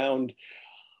been around.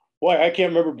 Boy, I can't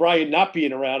remember Brian not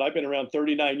being around. I've been around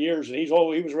 39 years, and he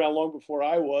was around long before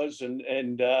I was, and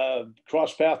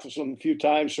crossed paths with him a few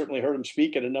times. Certainly heard him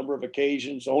speak at a number of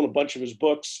occasions. Own a bunch of his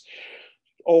books.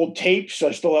 old tapes.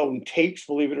 I still own tapes,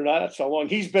 believe it or not. That's how long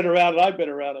he's been around and I've been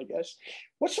around, I guess.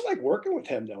 What's it like working with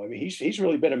him, though? I mean, he's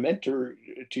really been a mentor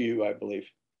to you, I believe.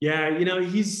 Yeah,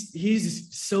 he's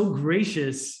so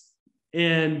gracious,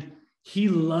 and he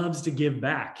loves to give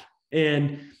back.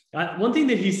 And one thing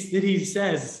that he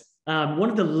says, one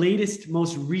of the latest,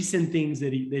 most recent things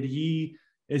that he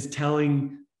is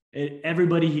telling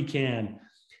everybody he can,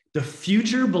 the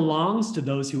future belongs to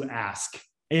those who ask,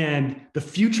 and the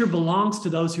future belongs to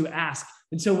those who ask.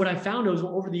 And so what I found was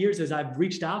over the years, as I've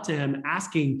reached out to him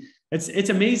asking, it's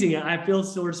amazing. I feel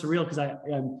sort of surreal because I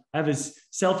have his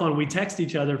cell phone. We text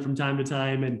each other from time to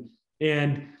time,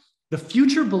 and the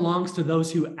future belongs to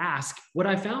those who ask. What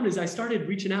I found is I started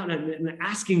reaching out and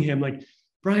asking him, like,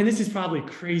 Brian, this is probably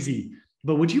crazy,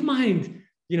 but would you mind,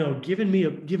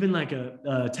 giving like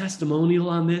a testimonial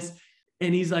on this?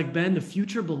 And he's like, Ben, the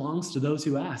future belongs to those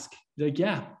who ask. He's like,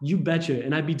 yeah, you betcha.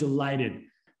 And I'd be delighted.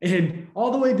 And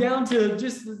all the way down to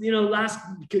just, last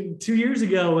 2 years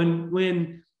ago,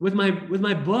 when with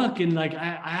my book, and like,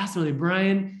 I asked him, like,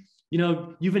 Brian,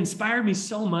 you've inspired me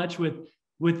so much with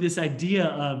this idea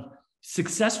of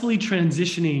successfully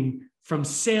transitioning from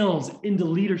sales into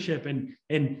leadership.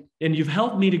 And you've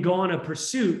helped me to go on a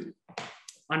pursuit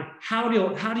on how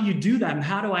do you do that? And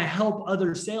how do I help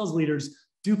other sales leaders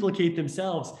duplicate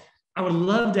themselves? I would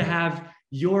love to have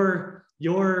your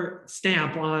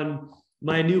stamp on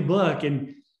my new book.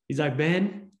 And he's like,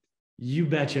 Ben, you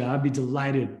betcha. I'd be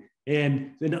delighted.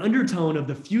 And an undertone of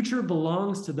the future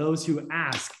belongs to those who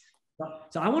ask.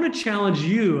 So I want to challenge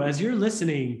you as you're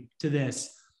listening to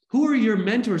this. Who are your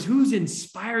mentors? Who's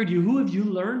inspired you? Who have you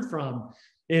learned from?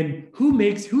 And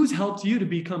who's helped you to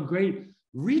become great?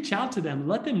 Reach out to them.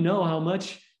 Let them know how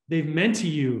much they've meant to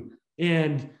you.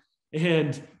 And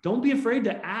don't be afraid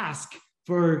to ask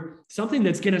for something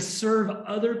that's going to serve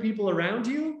other people around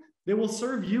you. They will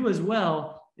serve you as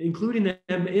well, including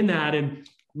them in that. And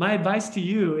my advice to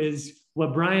you is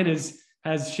what Brian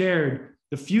has shared.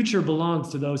 The future belongs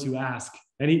to those who ask.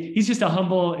 And he's just a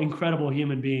humble, incredible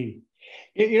human being.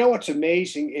 You know what's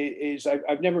amazing is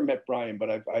I've never met Brian, but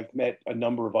I've met a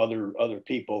number of other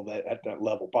people that at that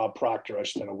level. Bob Proctor, I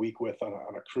spent a week with on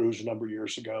a cruise a number of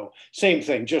years ago. Same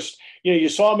thing. Just you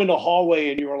saw him in the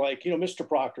hallway, and you were like, Mr.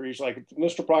 Proctor. He's like,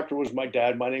 Mr. Proctor was my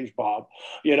dad. My name's Bob.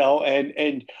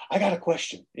 And I got a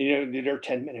question. They're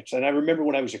 10 minutes, and I remember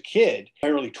when I was a kid, my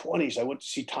early 20s, I went to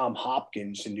see Tom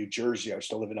Hopkins in New Jersey. I was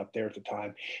still living up there at the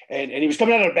time, and he was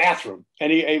coming out of the bathroom,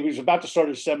 and he was about to start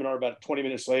his seminar about 20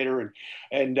 minutes later,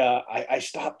 and I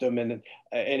stopped him, and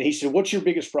he said, "What's your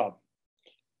biggest problem?"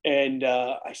 And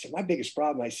I said, "My biggest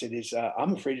problem," I said, "is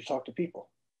I'm afraid to talk to people."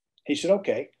 He said,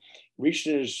 "Okay." Reached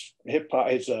in his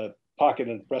pocket,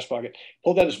 in the breast pocket,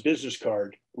 pulled out his business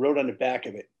card, wrote on the back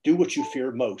of it, "Do what you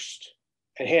fear most,"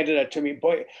 and handed that to me.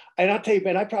 Boy, and I'll tell you,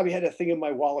 Ben, I probably had that thing in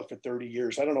my wallet for 30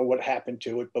 years. I don't know what happened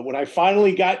to it, but when I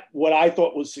finally got what I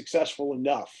thought was successful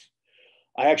enough,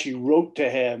 I actually wrote to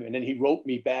him, and then he wrote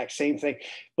me back, same thing.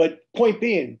 But point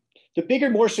being, the bigger,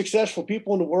 more successful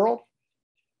people in the world,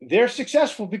 they're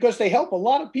successful because they help a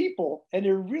lot of people, and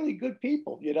they're really good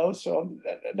people, So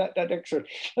that extra.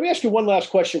 Let me ask you one last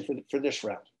question for this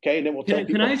round, okay? And then we'll tell.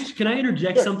 Can I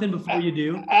interject something before you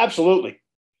do? Absolutely.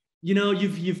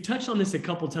 You've touched on this a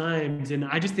couple times, and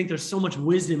I just think there's so much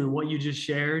wisdom in what you just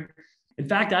shared. In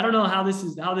fact, I don't know how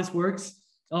this works.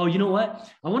 Oh, you know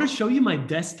what? I want to show you my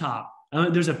desktop.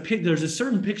 There's a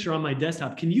certain picture on my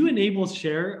desktop. Can you enable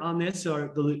share on this so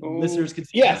the listeners can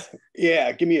see? Yeah. This?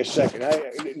 Yeah. Give me a second.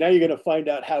 Now you're going to find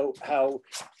out how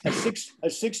a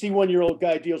 61-year-old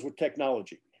guy deals with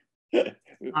technology.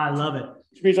 I love it.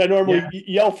 Which means I normally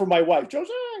yell for my wife.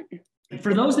 Jose.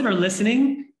 For those that are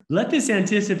listening, let this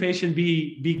anticipation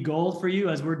be gold for you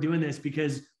as we're doing this,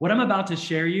 because what I'm about to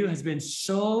share you has been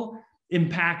so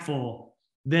impactful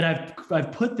that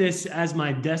I've put this as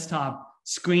my desktop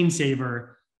screensaver,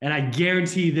 and I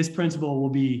guarantee this principle will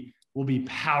be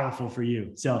powerful for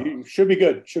you. So should be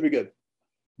good.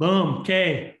 Boom.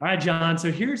 Okay. All right, John.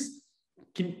 So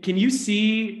can you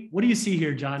see, what do you see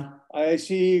here, John? I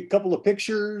see a couple of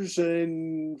pictures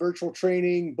and virtual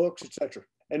training, books, etc.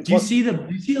 And do you see a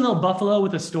little buffalo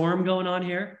with a storm going on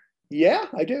here? Yeah,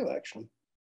 I do actually.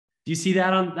 Do you see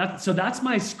that on that? So that's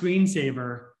my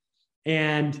screensaver.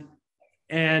 And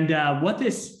what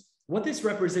this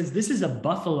represents, this is a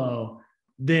buffalo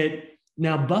that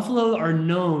now buffalo are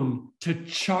known to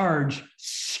charge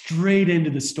straight into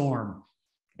the storm.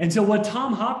 And so what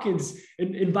Tom Hopkins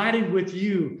invited with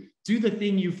you, do the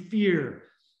thing you fear.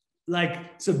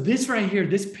 So this right here,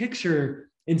 this picture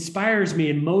inspires me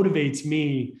and motivates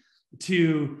me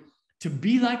to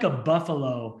be like a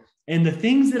buffalo. And the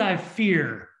things that I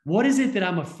fear, what is it that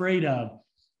I'm afraid of?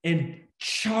 and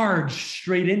charge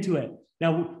straight into it.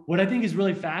 Now, what I think is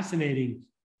really fascinating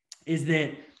is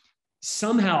that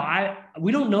somehow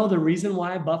we don't know the reason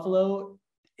why buffalo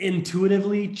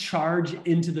intuitively charge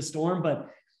into the storm,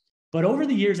 but over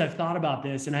the years I've thought about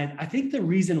this, and I think the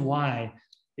reason why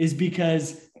is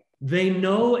because they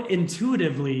know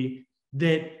intuitively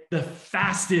that the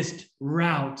fastest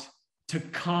route to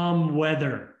calm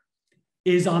weather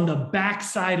is on the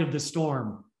backside of the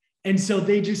storm. And so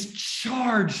they just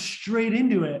charge straight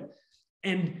into it.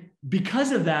 And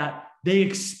because of that, they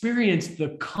experience the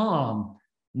calm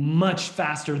much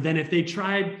faster than if they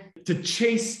tried to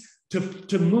chase,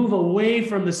 to move away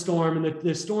from the storm, and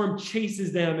the storm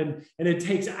chases them, and it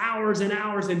takes hours and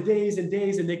hours and days,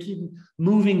 and they keep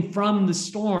moving from the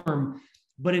storm,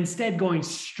 but instead going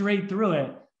straight through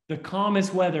it. The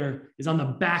calmest weather is on the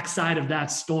backside of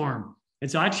that storm.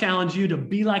 And so I challenge you to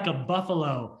be like a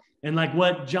buffalo. And like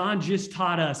what John just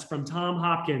taught us from Tom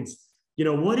Hopkins,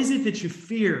 what is it that you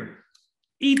fear?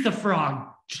 Eat the frog,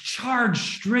 charge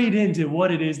straight into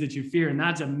what it is that you fear. And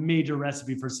that's a major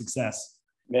recipe for success.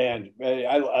 Man,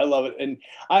 I love it. And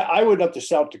I went up to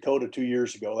South Dakota 2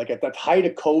 years ago. Like at the height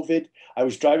of COVID, I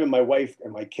was driving my wife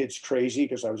and my kids crazy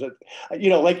because I was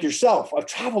like yourself, I've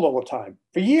traveled all the time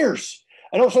for years.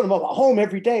 And all of a sudden I'm home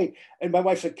every day. And my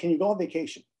wife said, "Can you go on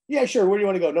vacation?" "Yeah, sure. Where do you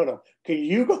want to go?" No. "Can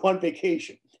you go on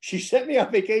vacation?" She sent me on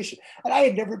vacation, and I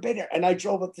had never been there. And I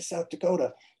drove up to South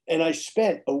Dakota, and I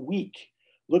spent a week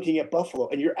looking at buffalo.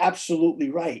 And you're absolutely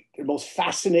right. The most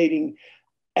fascinating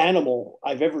animal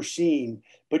I've ever seen.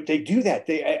 But they do that.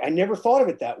 I never thought of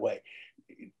it that way.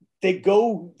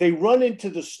 They run into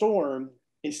the storm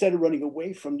instead of running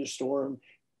away from the storm.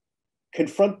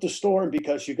 Confront the storm,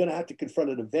 because you're going to have to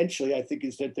confront it eventually. I think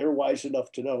is that they're wise enough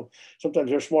to know. Sometimes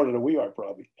they're smarter than we are,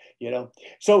 probably.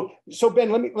 So Ben,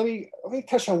 let me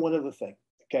touch on one other thing,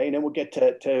 okay, and then we'll get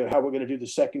to how we're going to do the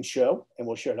second show, and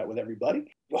we'll share that with everybody.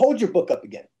 Hold your book up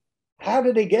again. How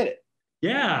did they get it?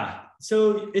 Yeah,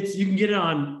 so you can get it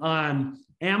on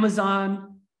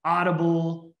Amazon,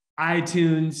 Audible,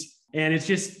 iTunes, and it's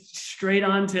just straight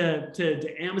on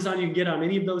to Amazon. You can get it on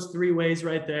any of those three ways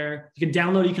right there. You can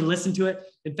download it, you can listen to it.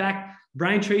 In fact,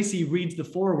 Brian Tracy reads the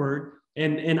foreword,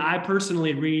 and I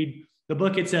personally read the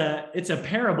book. It's a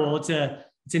parable. It's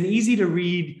an easy to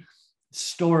read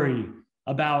story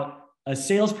about a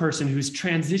salesperson who's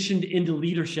transitioned into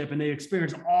leadership, and they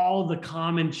experience all the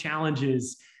common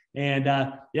challenges. And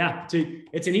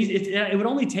it would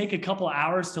only take a couple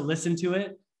hours to listen to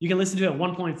it. You can listen to it at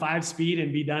 1.5 speed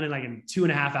and be done in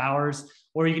 2.5 hours,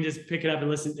 or you can just pick it up and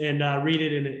listen and read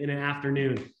it in an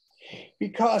afternoon.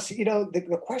 Because,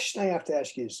 the question I have to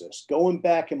ask you is this: going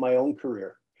back in my own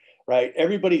career, right?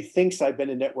 Everybody thinks I've been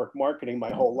in network marketing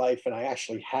my whole life, and I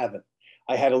actually haven't.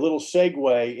 I had a little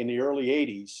segue in the early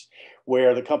 80s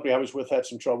where the company I was with had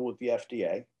some trouble with the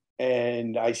FDA.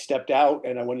 And I stepped out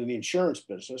and I went in the insurance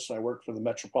business. I worked for the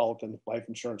Metropolitan Life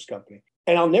Insurance Company.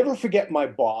 And I'll never forget my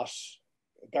boss,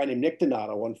 a guy named Nick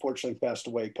Donato, unfortunately passed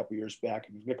away a couple of years back.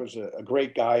 Nick was a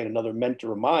great guy and another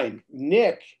mentor of mine.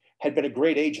 Nick had been a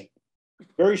great agent,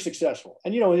 very successful.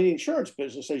 And, in the insurance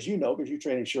business, as you know, because you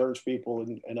train insurance people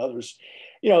and others,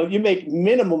 you make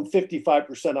minimum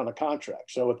 55% on a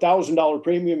contract. So $1,000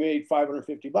 premium, you made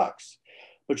 $550.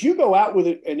 But you go out with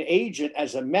an agent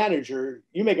as a manager,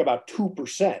 you make about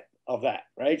 2% of that,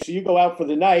 right? So you go out for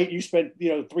the night, you spend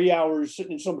 3 hours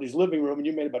sitting in somebody's living room, and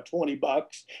you made about $20.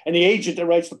 And the agent that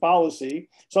writes the policy,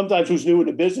 sometimes who's new in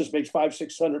the business, makes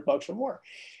 $500-600 or more.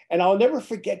 And I'll never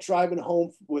forget driving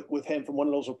home with him from one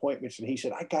of those appointments, and he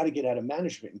said, "I got to get out of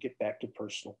management and get back to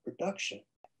personal production."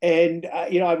 And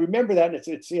I remember that, and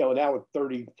it's now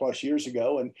 30 plus years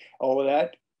ago, and all of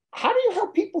that. How do you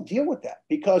help people deal with that?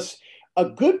 Because a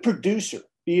good producer,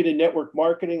 be it in network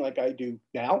marketing like I do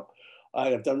now,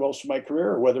 I've done most of my career,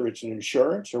 or whether it's in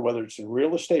insurance or whether it's in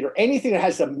real estate or anything that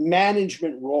has a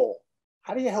management role,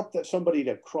 how do you help somebody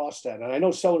to cross that? And I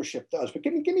know Sellership does, but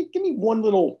give me one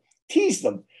little, tease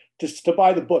them to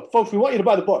buy the book. Folks, we want you to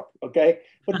buy the book, okay?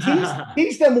 But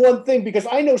tease them one thing, because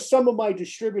I know some of my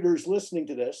distributors listening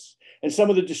to this, and some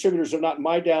of the distributors are not in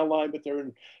my downline, but they're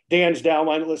in Dan's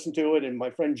downline to listen to it, and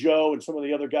my friend Joe and some of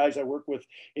the other guys I work with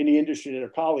in the industry that are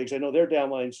colleagues, I know their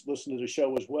downlines listen to the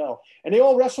show as well. And they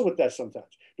all wrestle with that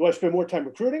sometimes. Do I spend more time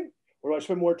recruiting, or do I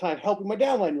spend more time helping my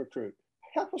downline recruit?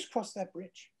 Help us cross that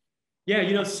bridge.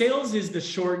 Yeah, sales is the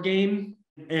short game,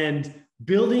 and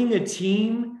building a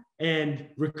team and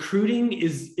recruiting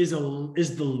is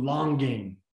the long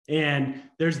game. And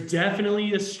there's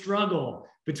definitely a struggle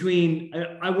between,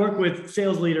 I work with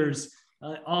sales leaders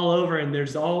all over, and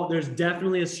there's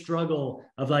definitely a struggle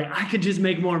of I could just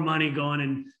make more money going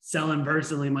and selling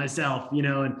personally myself,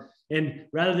 And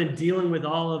rather than dealing with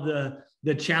all of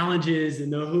the challenges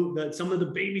and some of the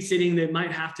babysitting that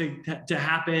might have to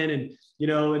happen, and,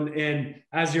 and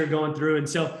as you're going through. And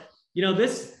so,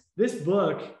 this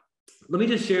book, let me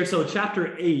just share. So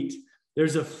chapter 8,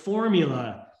 there's a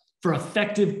formula for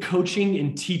effective coaching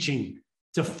and teaching.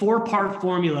 It's a 4-part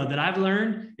formula that I've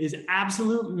learned is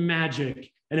absolute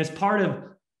magic. And it's part of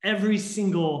every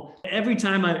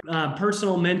time I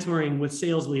personal mentoring with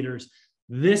sales leaders,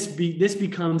 this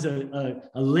becomes a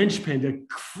linchpin, a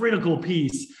critical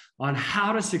piece on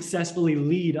how to successfully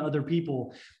lead other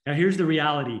people. Now, here's the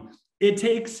reality. It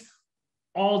takes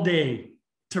all day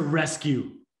to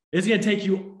rescue. It's going to take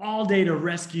you all day to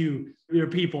rescue your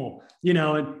people,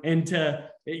 and to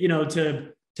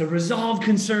resolve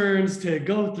concerns, to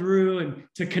go through and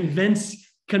to convince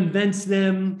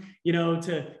them,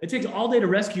 it takes all day to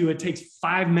rescue. It takes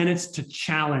 5 minutes to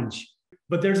challenge.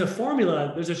 But there's a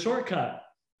formula, there's a shortcut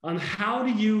on how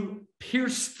do you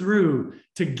pierce through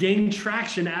to gain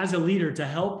traction as a leader to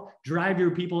help drive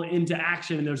your people into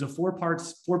action. And there's a 4-part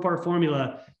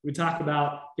formula we talk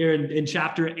about here in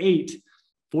chapter 8,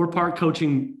 4-part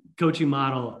coaching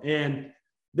model. And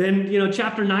then,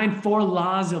 chapter 9, 4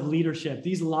 laws of leadership.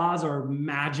 These laws are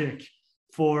magic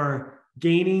for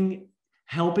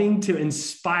helping to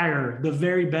inspire the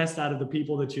very best out of the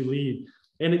people that you lead.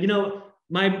 And,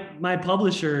 my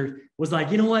publisher was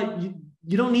like, you know what?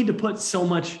 You don't need to put so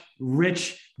much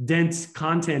rich, dense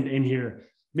content in here.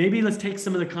 Maybe let's take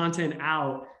some of the content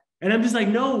out. And I'm just like,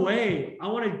 no way.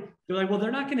 They're like, well,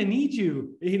 they're not going to need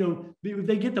you. If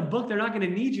they get the book, they're not going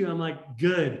to need you. I'm like,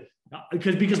 good.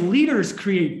 Because leaders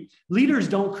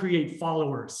don't create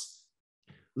followers.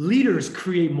 Leaders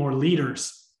create more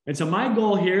leaders. And so my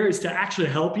goal here is to actually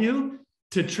help you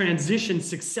to transition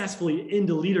successfully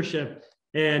into leadership.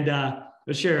 And I'll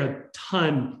share a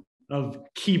ton of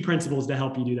key principles to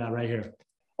help you do that right here.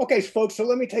 Okay, folks, so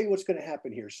let me tell you what's going to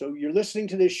happen here. So you're listening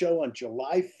to this show on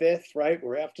July 5th, right?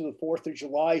 We're after the 4th of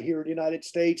July here in the United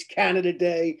States, Canada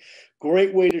Day.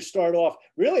 Great way to start off.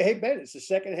 Really, hey, Ben, it's the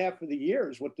second half of the year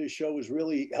is what this show is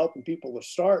really helping people to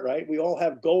start, right? We all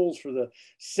have goals for the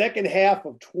second half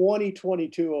of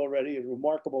 2022 already. It's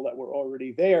remarkable that we're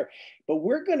already there. But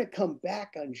we're going to come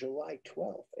back on July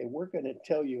 12th, and we're going to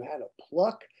tell you how to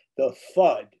pluck the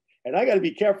FUD. And I got to be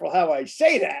careful how I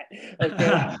say that.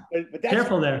 Okay? but that's,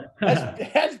 careful there.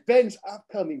 that's Ben's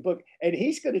upcoming book. And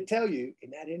he's going to tell you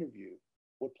in that interview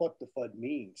what pluck the FUD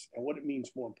means and what it means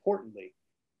more importantly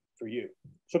for you.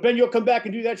 So Ben, you'll come back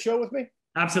and do that show with me?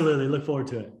 Absolutely. Look forward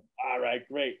to it. All right,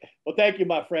 great. Well, thank you,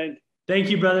 my friend. Thank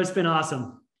you, brother. It's been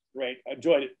awesome. Great. I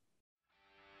enjoyed it.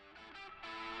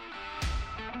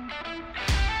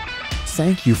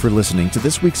 Thank you for listening to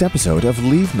this week's episode of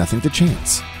Leave Nothing to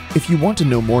Chance. If you want to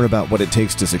know more about what it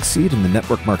takes to succeed in the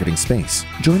network marketing space,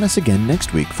 join us again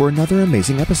next week for another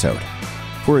amazing episode.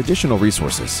 For additional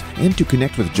resources and to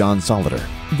connect with John Solider,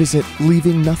 visit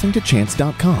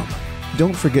leavingnothingtochance.com.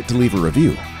 Don't forget to leave a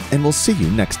review, and we'll see you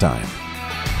next time.